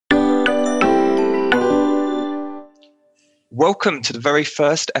Welcome to the very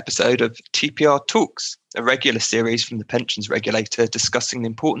first episode of TPR Talks, a regular series from the pensions regulator discussing the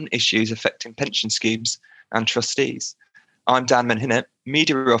important issues affecting pension schemes and trustees. I'm Dan Menhinett,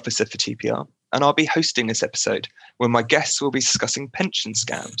 Media Officer for TPR, and I'll be hosting this episode where my guests will be discussing pension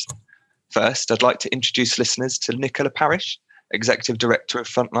scams. First, I'd like to introduce listeners to Nicola Parish, Executive Director of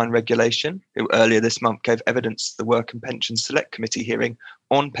Frontline Regulation, who earlier this month gave evidence to the Work and Pensions Select Committee hearing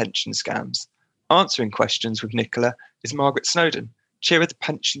on pension scams. Answering questions with Nicola is Margaret Snowden, Chair of the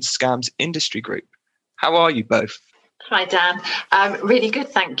Pension Scams Industry Group. How are you both? Hi, Dan. Really good,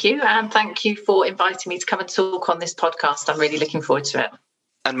 thank you. And thank you for inviting me to come and talk on this podcast. I'm really looking forward to it.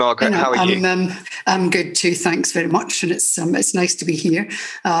 And Margaret, how are you? I'm good too, thanks very much. And it's nice to be here.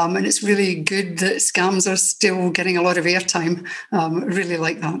 And it's really good that scams are still getting a lot of airtime. Really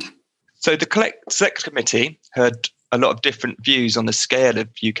like that. So the Select Committee heard a lot of different views on the scale of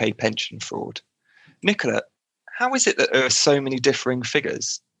UK pension fraud. Nicola, how is it that there are so many differing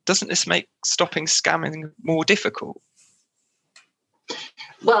figures? Doesn't this make stopping scamming more difficult?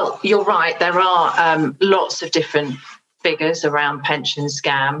 Well, you're right. There are lots of different figures around pension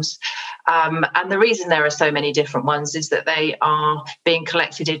scams. And the reason there are so many different ones is that they are being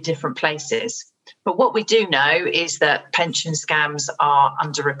collected in different places. But what we do know is that pension scams are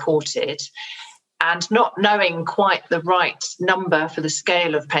underreported. And not knowing quite the right number for the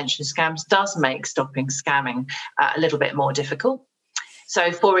scale of pension scams does make stopping scamming a little bit more difficult.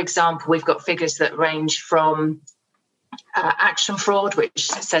 So, for example, we've got figures that range from Action Fraud, which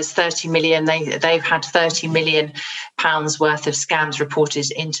says 30 million. They've had £30 million worth of scams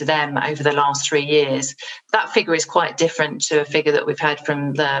reported into them over the last 3 years. That figure is quite different to a figure that we've had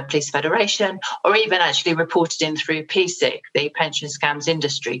from the Police Federation, or even actually reported in through PSIC, the Pension Scams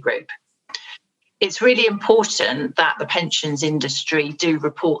Industry Group. It's really important that the pensions industry do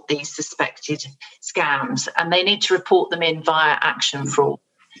report these suspected scams, and they need to report them in via Action Fraud.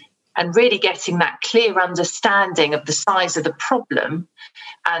 And really getting that clear understanding of the size of the problem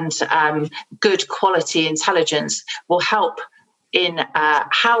and good quality intelligence will help in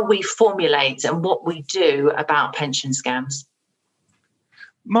how we formulate and what we do about pension scams.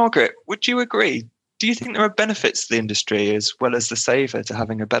 Margaret, would you agree? Do you think there are benefits to the industry as well as the saver to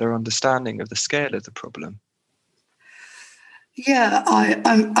having a better understanding of the scale of the problem? Yeah,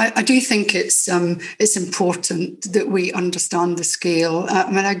 I do think it's important that we understand the scale.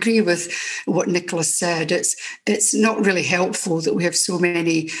 I agree with what Nicola said. It's not really helpful that we have so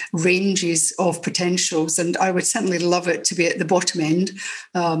many ranges of potentials, and I would certainly love it to be at the bottom end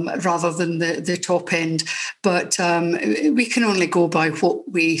rather than the top end. But we can only go by what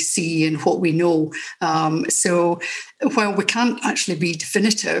we see and what we know. So while we can't actually be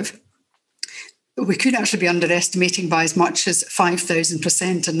definitive, we could actually be underestimating by as much as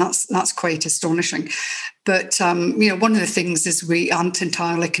 5,000%, and that's quite astonishing. But one of the things is we aren't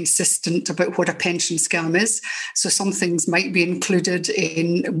entirely consistent about what a pension scam is. So some things might be included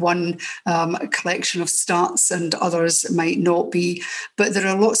in one collection of stats, and others might not be. But there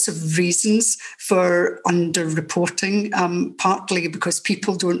are lots of reasons for underreporting. Partly because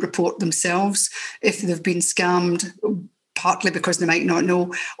people don't report themselves if they've been scammed, partly because they might not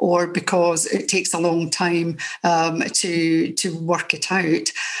know, or because it takes a long time to work it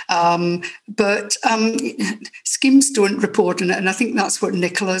out. But schemes don't report, and I think that's what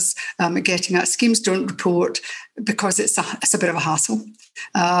Nicola's getting at. Schemes don't report because it's a bit of a hassle.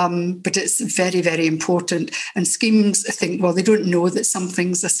 But it's very, very important. And schemes think, well, they don't know that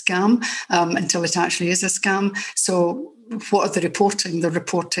something's a scam until it actually is a scam. So what are they reporting? They're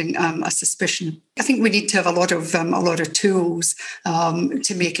reporting a suspicion. I think we need to have a lot of tools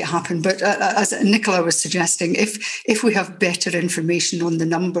to make it happen. But as Nicola was suggesting, if we have better information on the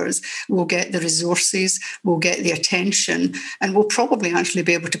numbers, we'll get the resources, we'll get the attention, and we'll probably actually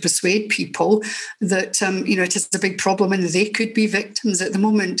be able to persuade people that it is a big problem and they could be victims. At the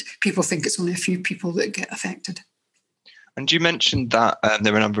moment, people think it's only a few people that get affected. And you mentioned that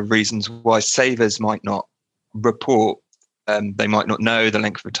there are a number of reasons why savers might not report. They might not know the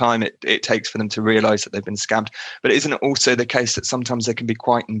length of time it takes for them to realise that they've been scammed. But isn't it also the case that sometimes they can be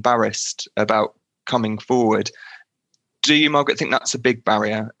quite embarrassed about coming forward? Do you, Margaret, think that's a big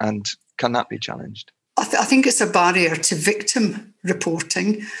barrier, and can that be challenged? I think it's a barrier to victim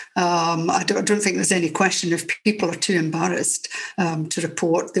reporting. I don't think there's any question. If people are too embarrassed to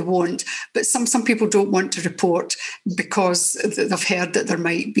report, they won't. But some people don't want to report because they've heard that there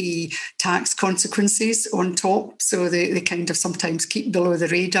might be tax consequences on top. So they kind of sometimes keep below the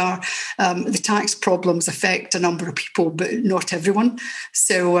radar. The tax problems affect a number of people, but not everyone.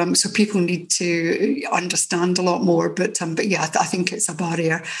 So people need to understand a lot more. But yeah, I think it's a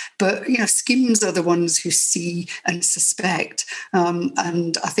barrier. But schemes are the ones who see and suspect.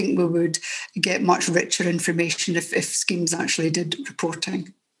 And I think we would get much richer information if schemes actually did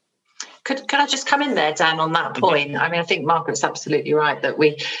reporting. Could I just come in there, Dan, on that point? I mean, I think Margaret's absolutely right that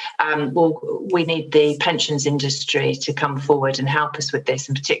we need the pensions industry to come forward and help us with this,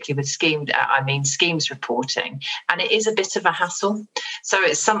 and particularly with schemes reporting. And it is a bit of a hassle. So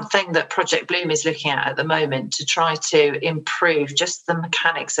it's something that Project Bloom is looking at the moment to try to improve just the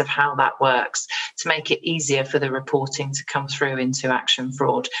mechanics of how that works, to make it easier for the reporting to come through into action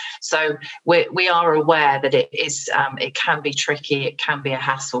fraud. So we are aware that it can be tricky, it can be a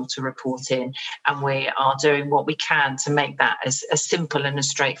hassle to report in, and we are doing what we can to make that as simple and as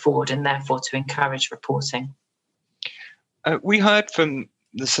straightforward, and therefore to encourage reporting. We heard from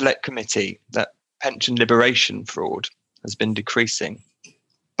the Select Committee that pension liberation fraud has been decreasing,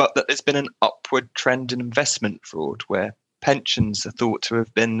 but that there's been an upward trend in investment fraud, where pensions are thought to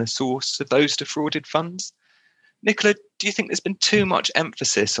have been the source of those defrauded funds. Nicola, do you think there's been too much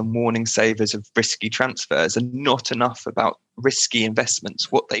emphasis on warning savers of risky transfers and not enough about risky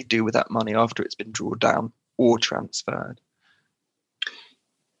investments, what they do with that money after it's been drawn down or transferred?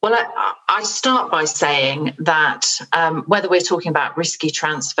 Well, I start by saying that whether we're talking about risky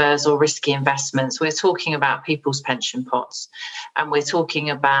transfers or risky investments, we're talking about people's pension pots, and we're talking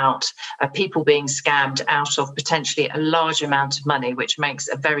about people being scammed out of potentially a large amount of money, which makes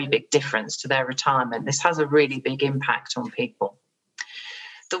a very big difference to their retirement. This has a really big impact on people.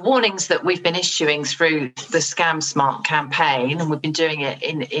 The warnings that we've been issuing through the Scam Smart campaign, and we've been doing it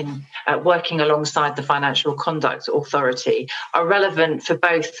in working alongside the Financial Conduct Authority, are relevant for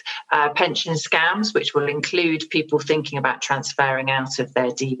both pension scams, which will include people thinking about transferring out of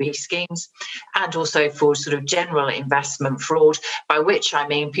their DB schemes, and also for sort of general investment fraud, by which I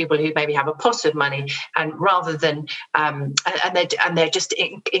mean people who maybe have a pot of money and rather than and they're just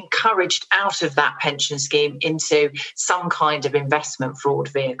encouraged out of that pension scheme into some kind of investment fraud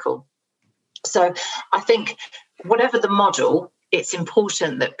vehicle. So I think whatever the model, it's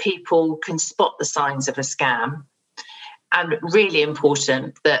important that people can spot the signs of a scam, and really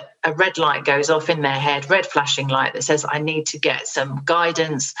important that a red light goes off in their head, red flashing light that says, I need to get some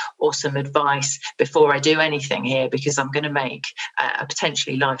guidance or some advice before I do anything here, because I'm going to make a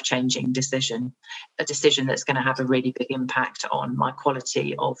potentially life-changing decision, a decision that's going to have a really big impact on my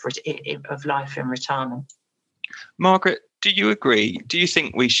quality of life in retirement. Margaret, do you agree? Do you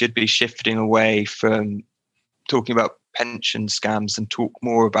think we should be shifting away from talking about pension scams and talk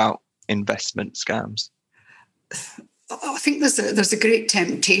more about investment scams? I think there's a great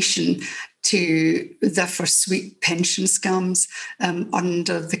temptation to therefore sweep pension scams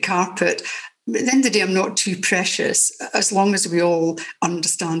under the carpet. At the end of the day, I'm not too precious as long as we all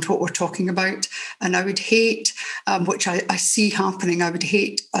understand what we're talking about. And I would hate, which I see happening, I would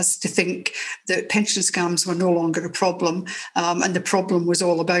hate us to think that pension scams were no longer a problem. And the problem was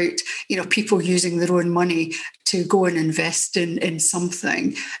all about, people using their own money to go and invest in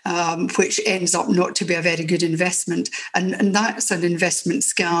something, which ends up not to be a very good investment. And that's an investment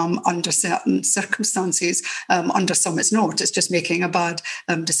scam under certain circumstances. Under some, it's not. It's just making a bad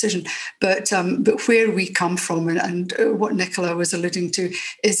decision. But where we come from, and what Nicola was alluding to,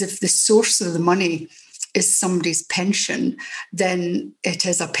 is if the source of the money is somebody's pension, then it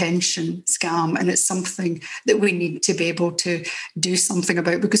is a pension scam, and it's something that we need to be able to do something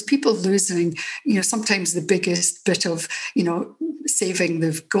about, because people losing, sometimes the biggest bit of, saving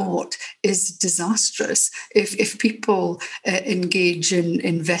they've got is disastrous. If people engage in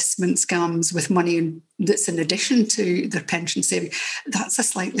investment scams with money that's in addition to their pension saving, that's a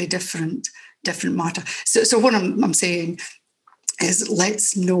slightly different matter. So what I'm saying is,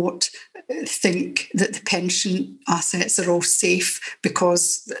 let's not think that the pension assets are all safe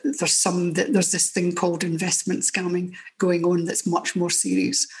because there's this thing called investment scamming going on that's much more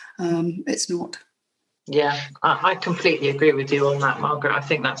serious. It's not. Yeah, I completely agree with you on that, Margaret. I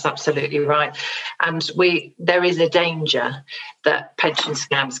think that's absolutely right. And there is a danger that pension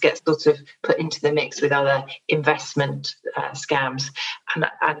scams get sort of put into the mix with other investment scams.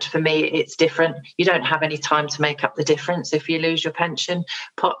 And for me, it's different. You don't have any time to make up the difference if you lose your pension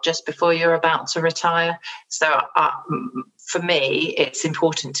pot just before you're about to retire. So for me, it's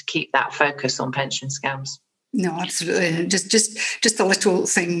important to keep that focus on pension scams. No, absolutely. And just a little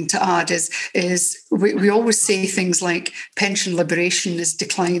thing to add is we always say things like pension liberation is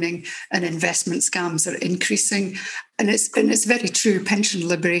declining and investment scams are increasing. And it's very true. Pension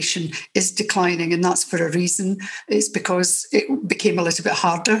liberation is declining, and that's for a reason. It's because it became a little bit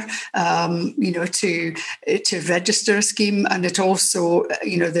harder, to register a scheme, and it also,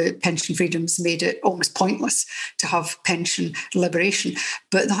 the pension freedoms made it almost pointless to have pension liberation.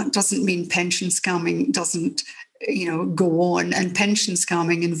 But that doesn't mean pension scamming doesn't go on. And pension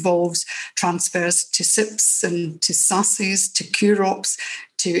scamming involves transfers to SIPs and to SASSs, to QROPs,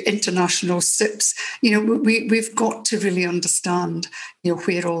 to international SIPs. We've got to really understand,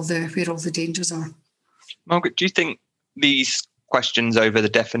 where all the dangers are. Margaret, do you think these questions over the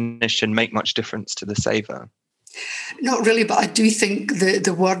definition make much difference to the saver? Not really, but I do think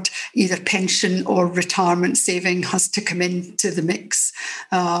the word either pension or retirement saving has to come into the mix,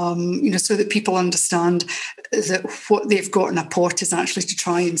 so that people understand that what they've got in a pot is actually to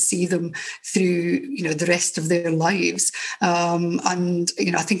try and see them through, the rest of their lives.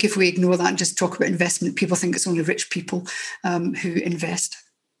 I think if we ignore that and just talk about investment, people think it's only rich people who invest.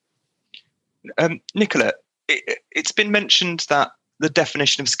 Nicola, it's been mentioned that the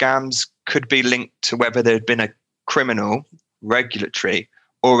definition of scams could be linked to whether there had been a criminal, regulatory,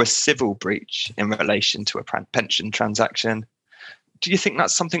 or a civil breach in relation to a pension transaction. Do you think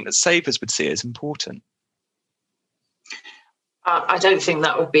that's something that savers would see as important? I don't think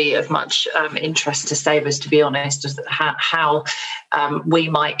that would be of much interest to savers, to be honest, as how we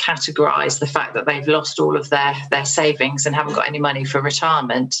might categorise the fact that they've lost all of their savings and haven't got any money for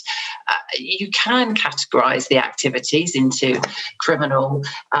retirement. You can categorise the activities into criminal,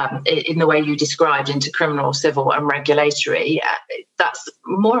 in the way you described, into criminal, civil and regulatory. That's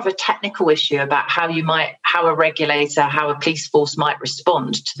more of a technical issue about how a regulator, how a police force might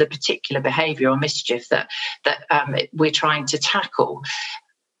respond to the particular behaviour or mischief that we're trying to tackle.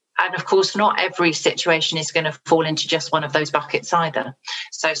 And of course, not every situation is going to fall into just one of those buckets either.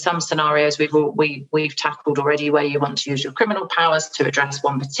 So some scenarios we've tackled already, where you want to use your criminal powers to address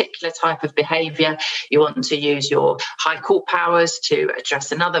one particular type of behaviour. You want to use your high court powers to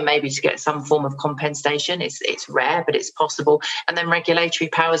address another, maybe to get some form of compensation. It's rare, but it's possible. And then regulatory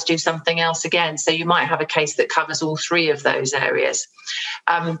powers do something else again. So you might have a case that covers all three of those areas.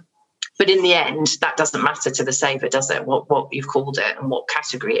 But in the end, that doesn't matter to the saver, does it? What you've called it and what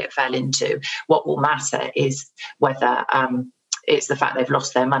category it fell into. What will matter is whether it's the fact they've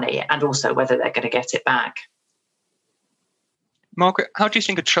lost their money and also whether they're going to get it back. Margaret, how do you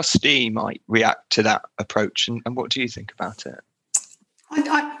think a trustee might react to that approach, and what do you think about it?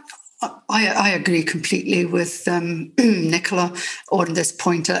 I agree completely with Nicola on this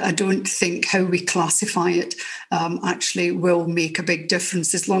point. I don't think how we classify it actually will make a big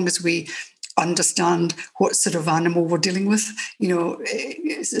difference, as long as we understand what sort of animal we're dealing with.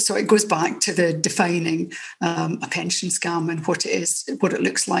 So it goes back to the defining a pension scam and what it is, what it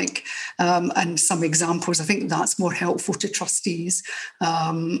looks like, and some examples. I think that's more helpful to trustees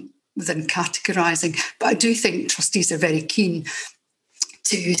than categorising. But I do think trustees are very keen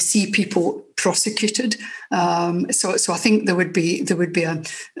to see people prosecuted. So I think there would be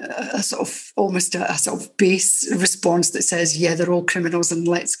a sort of almost a sort of base response that says, yeah, they're all criminals and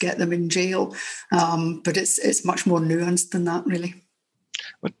let's get them in jail. But it's much more nuanced than that, really.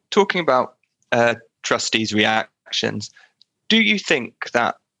 Well, talking about trustees' reactions, do you think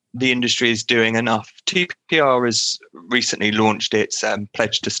that the industry is doing enough? TPR has recently launched its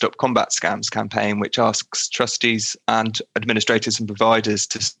Pledge to Stop Combat Scams campaign, which asks trustees and administrators and providers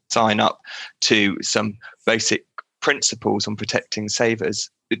to sign up to some basic principles on protecting savers.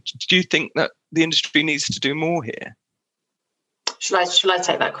 Do you think that the industry needs to do more here? Shall I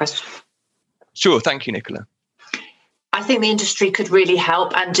take that question? Sure, thank you, Nicola. I think the industry could really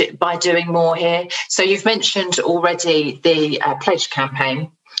help and by doing more here. So you've mentioned already the Pledge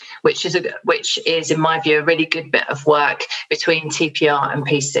campaign, which is, in my view, a really good bit of work between TPR and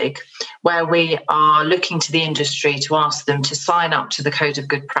PSIG, where we are looking to the industry to ask them to sign up to the Code of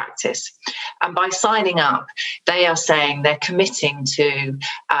Good Practice. And by signing up, they are saying they're committing to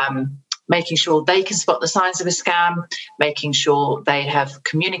making sure they can spot the signs of a scam, making sure they have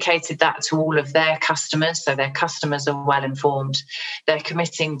communicated that to all of their customers, so their customers are well informed. They're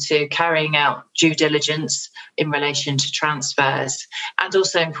committing to carrying out due diligence in relation to transfers, and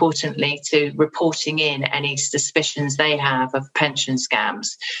also importantly to reporting in any suspicions they have of pension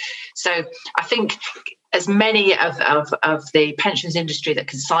scams. So I think as many of the pensions industry that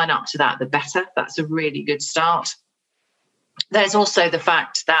can sign up to that, the better. That's a really good start. There's also the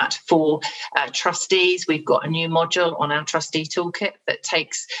fact that for trustees, we've got a new module on our trustee toolkit that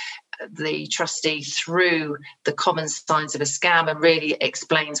takes the trustee through the common signs of a scam and really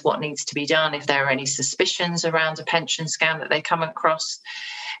explains what needs to be done if there are any suspicions around a pension scam that they come across.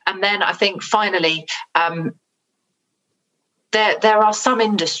 And then I think finally, there are some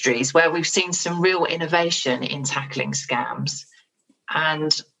industries where we've seen some real innovation in tackling scams.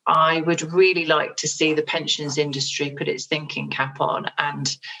 And I would really like to see the pensions industry put its thinking cap on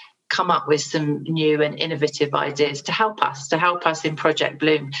and come up with some new and innovative ideas to help us in Project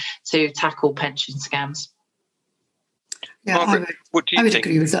Bloom to tackle pension scams. Yeah, Margaret, what do you think?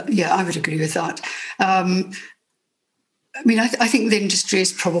 agree with that. Yeah, I would agree with that. I think the industry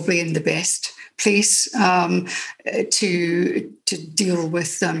is probably in the best place to deal with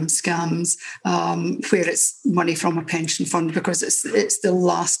scams where it's money from a pension fund, because it's the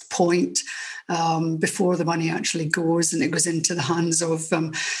last point before the money actually goes and it goes into the hands of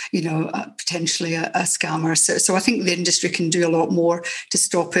potentially a scammer. So I think the industry can do a lot more to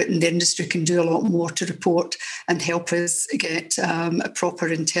stop it, and the industry can do a lot more to report and help us get a proper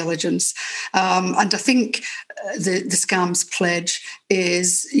intelligence. And I think the scams pledge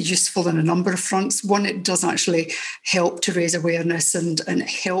is useful on a number of fronts. One, it does actually help to raise awareness and it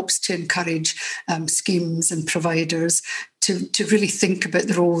helps to encourage schemes and providers to really think about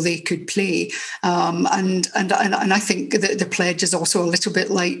the role they could play. And I think that the pledge is also a little bit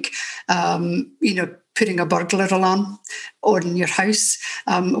like, putting a burglar alarm on your house.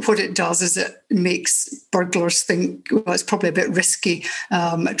 What it does is it makes burglars think, well, it's probably a bit risky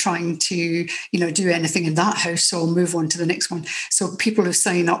trying to, do anything in that house, so I'll move on to the next one. So people who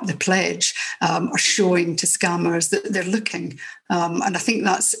sign up the pledge are showing to scammers that they're looking. And I think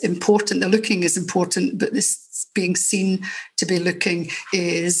that's important. The looking is important, but this being seen to be looking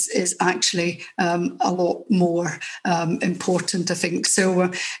is actually a lot more important, I think.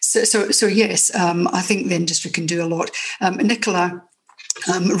 So yes, I think the industry can do a lot. Nicola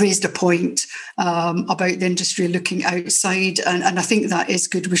raised a point about the industry looking outside, and I think that is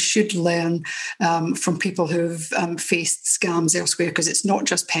good. We should learn from people who've faced scams elsewhere, because it's not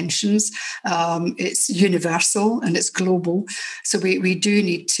just pensions, it's universal and it's global. So we do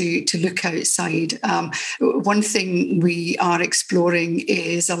need to look outside. One thing we are exploring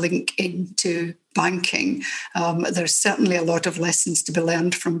is a link into banking. There's certainly a lot of lessons to be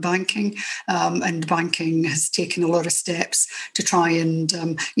learned from banking, and banking has taken a lot of steps to try and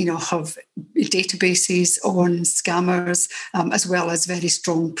have databases on scammers, as well as very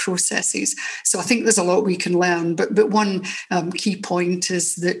strong processes. So I think there's a lot we can learn, but one key point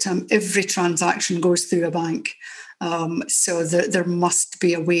is that every transaction goes through a bank. So there must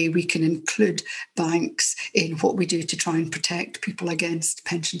be a way we can include banks in what we do to try and protect people against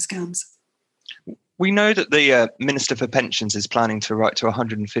pension scams. We know that the Minister for Pensions is planning to write to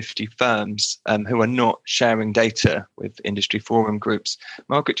 150 firms who are not sharing data with industry forum groups.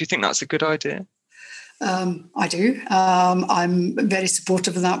 Margaret, do you think that's a good idea? I do. I'm very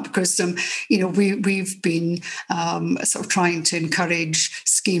supportive of that, because we've been sort of trying to encourage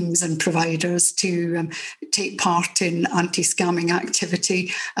schemes and providers to take part in anti-scamming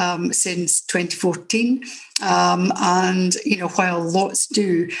activity since 2014. And while lots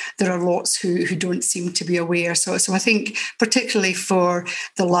do, there are lots who don't seem to be aware. So I think particularly for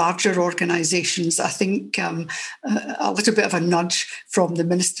the larger organisations, I think a little bit of a nudge from the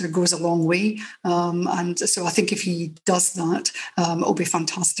Minister goes a long way. And so I think if he does that, it'll be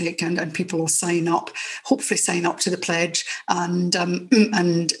fantastic, and people will hopefully sign up to the pledge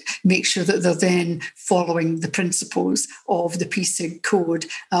and make sure that they're then following the principles of the PSIG code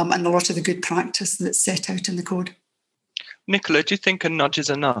and a lot of the good practice that's set out in the code. Nicola, do you think a nudge is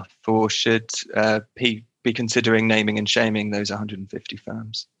enough, or should he be considering naming and shaming those 150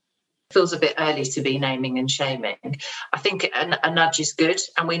 firms? Feels a bit early to be naming and shaming. I think a nudge is good,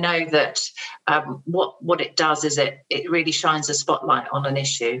 and we know that what it does is it really shines a spotlight on an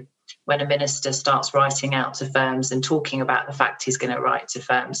issue when a minister starts writing out to firms and talking about the fact he's going to write to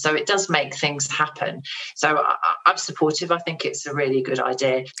firms. So it does make things happen. So I'm supportive. I think it's a really good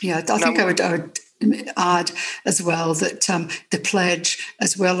idea. Yeah, I think I would add as well that the pledge,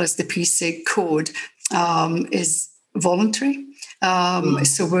 as well as the PSIG code, is voluntary.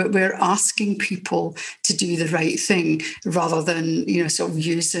 So we're asking people to do the right thing, rather than sort of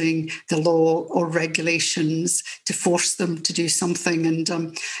using the law or regulations to force them to do something.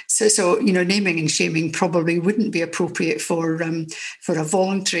 And so naming and shaming probably wouldn't be appropriate for a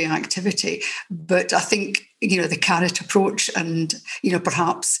voluntary activity. But I think the carrot approach, and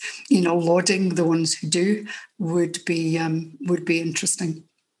perhaps lauding the ones who do would be interesting.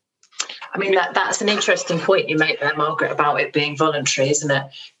 I mean, that's an interesting point you make there, Margaret, about it being voluntary, isn't it?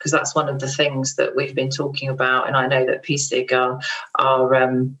 Because that's one of the things that we've been talking about, and I know that PSIG are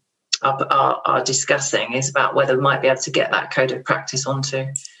are discussing is about whether we might be able to get that code of practice onto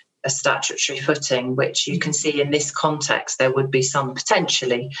a statutory footing, which you can see in this context there would be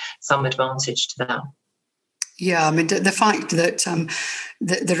potentially some advantage to that. Yeah, I mean, the fact that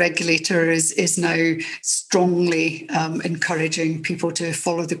the regulator is now strongly encouraging people to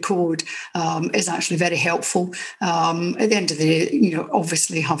follow the code is actually very helpful. At the end of the day,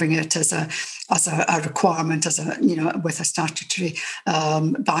 obviously having it as a requirement, with a statutory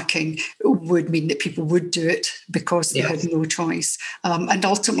backing would mean that people would do it because they had no choice. And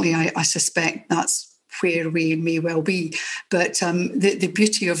ultimately, I suspect that's where we may well be. But the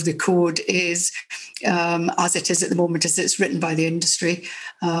beauty of the code is, as it is at the moment, is it's written by the industry,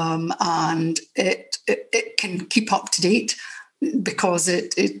 and it can keep up to date, because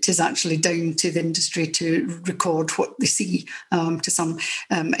it is actually down to the industry to record what they see to some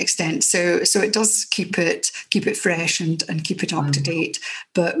extent. So it does keep it fresh and keep it up to date.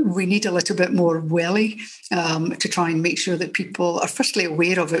 But we need a little bit more welly to try and make sure that people are firstly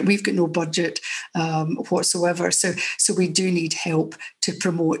aware of it. We've got no budget whatsoever, so we do need help to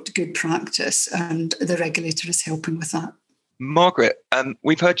promote good practice, and the regulator is helping with that. Margaret,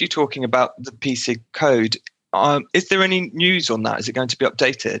 we've heard you talking about the PC code. Is there any news on that? Is it going to be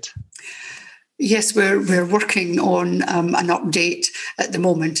updated? Yes, we're working on an update at the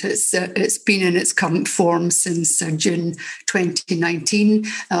moment. It's been in its current form since June 2019,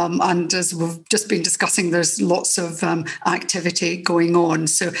 and as we've just been discussing, there's lots of activity going on.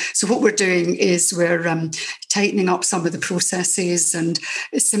 So what we're doing is we're tightening up some of the processes and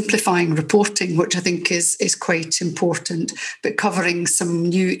simplifying reporting, which I think is quite important, but covering some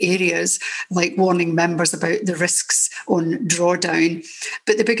new areas like warning members about the risks on drawdown.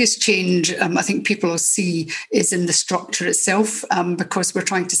 But the biggest change I think people will see is in the structure itself, because we're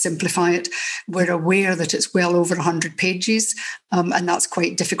trying to simplify it. We're aware that it's well over 100 pages, and that's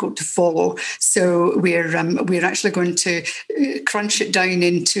quite difficult to follow. So we're actually going to crunch it down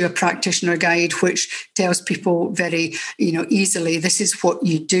into a practitioner guide, which tells people very easily, this is what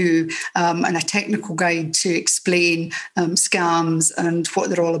you do, and a technical guide to explain scams and what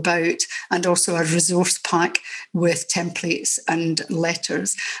they're all about, and also a resource pack with templates and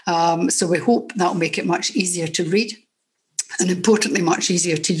letters. So we hope that'll make it much easier to read, and importantly, much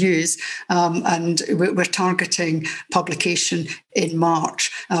easier to use. And we're targeting publication in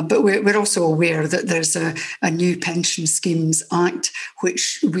March. But we're also aware that there's a new Pension Schemes Act,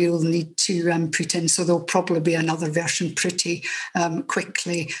 which we'll need to put in. So there'll probably be another version pretty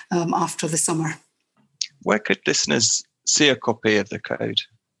quickly after the summer. Where could listeners see a copy of the code?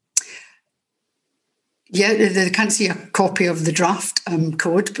 Yeah, they can't see a copy of the draft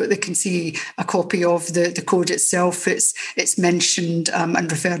code, but they can see a copy of the code itself. It's mentioned and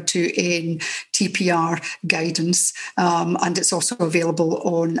referred to in TPR guidance, and it's also available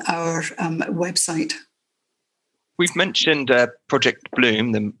on our website. We've mentioned Project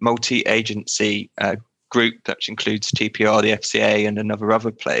Bloom, the multi-agency group that includes TPR, the FCA, and another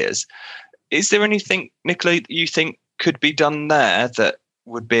other players. Is there anything, Nicola, you think could be done there that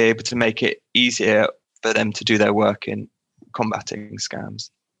would be able to make it easier for them to do their work in combating scams?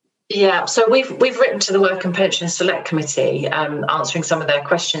 Yeah, so we've written to the Work and Pension Select Committee answering some of their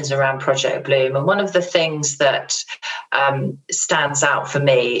questions around Project Bloom. And one of the things that stands out for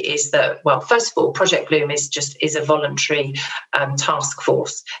me is that, well, first of all, Project Bloom is a voluntary task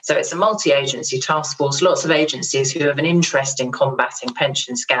force. So it's a multi-agency task force. Lots of agencies who have an interest in combating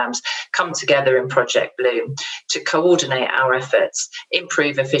pension scams come together in Project Bloom to coordinate our efforts,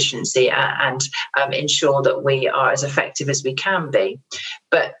 improve efficiency, and ensure that we are as effective as we can be.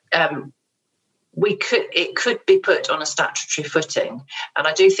 But it could be put on a statutory footing, and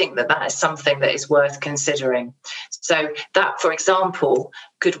I do think that is something that is worth considering. So that, for example,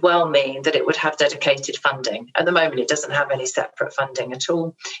 could well mean that it would have dedicated funding. At the moment, it doesn't have any separate funding at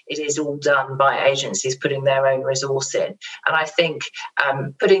all. It is all done by agencies putting their own resource in, and I think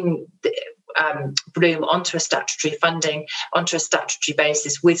putting Bloom onto a statutory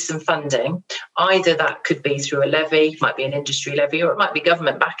basis with some funding, either that could be through a levy, might be an industry levy, or it might be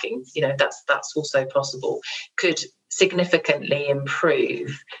government backing, that's also possible, could significantly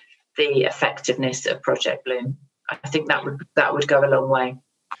improve the effectiveness of Project Bloom. I think that would go a long way.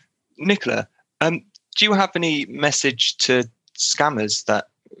 Nicola, do you have any message to scammers that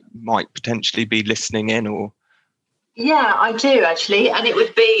might potentially be listening in or Yeah, I do actually. And it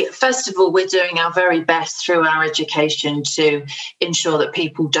would be, first of all, we're doing our very best through our education to ensure that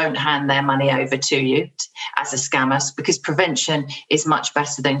people don't hand their money over to you as a scammer, because prevention is much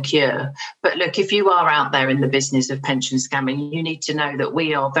better than cure. But look, if you are out there in the business of pension scamming, you need to know that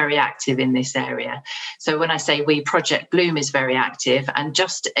we are very active in this area. So when I say we, Project Bloom is very active. And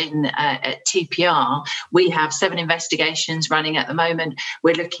just at TPR, we have 7 investigations running at the moment.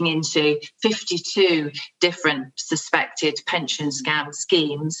 We're looking into 52 different suspected pension scam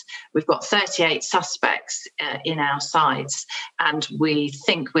schemes. We've got 38 suspects in our sites, and we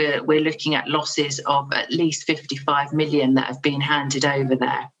think we're looking at losses of at least 55 million that have been handed over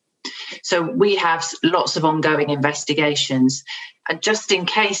there. So we have lots of ongoing investigations. And just in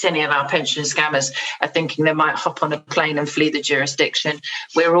case any of our pension scammers are thinking they might hop on a plane and flee the jurisdiction,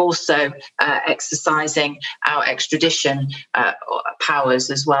 we're also exercising our extradition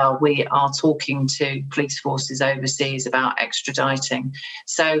powers as well. We are talking to police forces overseas about extraditing.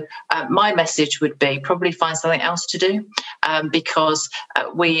 So my message would be probably find something else to do, because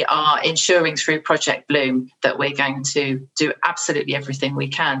we are ensuring through Project Bloom that we're going to do absolutely everything we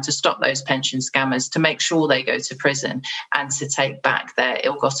can to stop those pension scammers, to make sure they go to prison and to take back their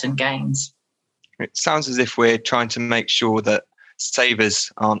ill-gotten gains. It sounds as if we're trying to make sure that savers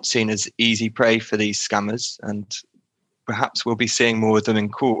aren't seen as easy prey for these scammers, and perhaps we'll be seeing more of them in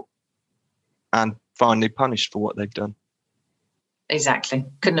court and finally punished for what they've done. Exactly.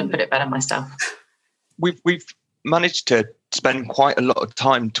 Couldn't have put it better myself. We've managed to spend quite a lot of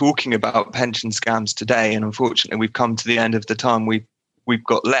time talking about pension scams today, and unfortunately we've come to the end of the time we've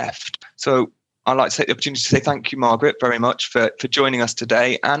got left. So I'd like to take the opportunity to say thank you, Margaret, very much for joining us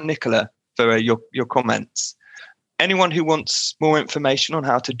today, and Nicola for your comments. Anyone who wants more information on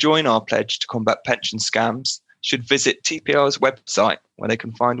how to join our pledge to combat pension scams should visit TPR's website, where they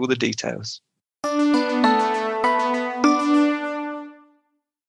can find all the details.